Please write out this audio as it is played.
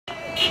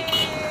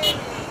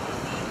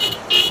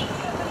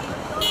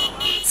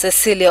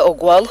Cecilia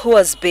Ogwal, who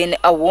has been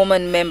a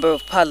woman member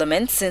of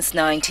parliament since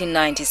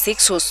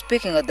 1996, was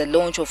speaking at the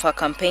launch of her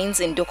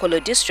campaigns in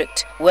Dokolo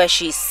district, where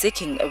she is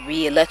seeking a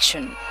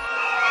re-election.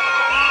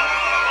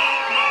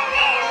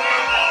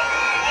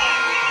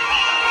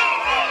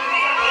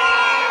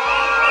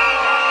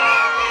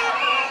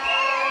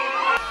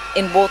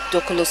 In both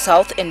Dokolo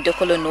South and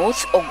Dokolo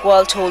North,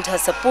 Ogwal told her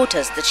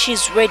supporters that she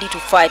is ready to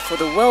fight for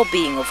the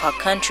well-being of her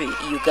country,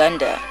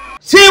 Uganda.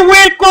 She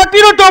will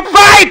continue to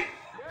fight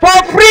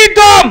for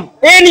freedom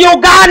in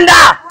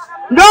Uganda.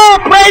 No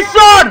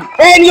oppression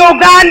in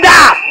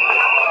Uganda.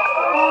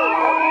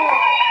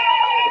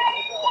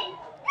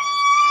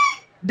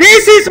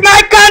 This is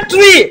my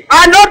country.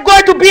 I'm not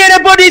going to be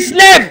anybody's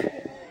slave.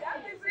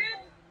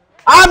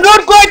 I'm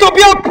not going to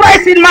be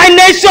oppressed in my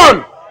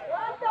nation.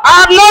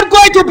 I'm not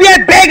going to be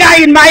a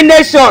beggar in my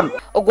nation.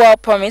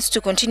 Ogwal promised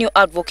to continue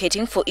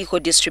advocating for equal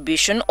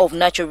distribution of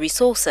natural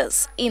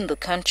resources in the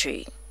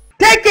country,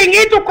 taking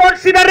into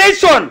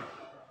consideration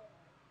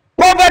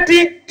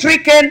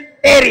poverty-stricken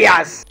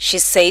areas. She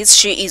says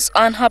she is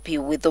unhappy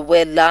with the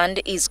way land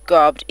is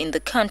grabbed in the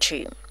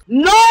country.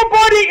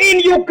 Nobody in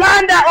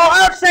Uganda or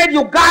outside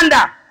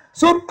Uganda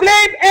should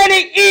claim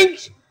any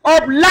inch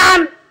of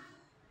land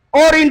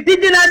or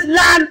indigenous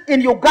land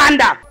in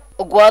Uganda.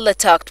 Ogwal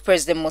attacked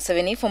President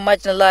Museveni for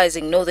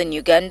marginalizing northern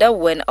Uganda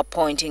when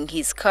appointing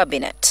his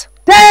cabinet.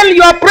 Tell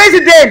your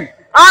president,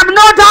 I'm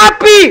not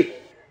happy.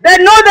 The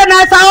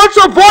northerners are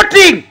also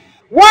voting.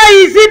 Why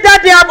is it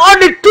that they have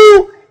only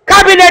 2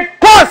 cabinet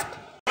posts?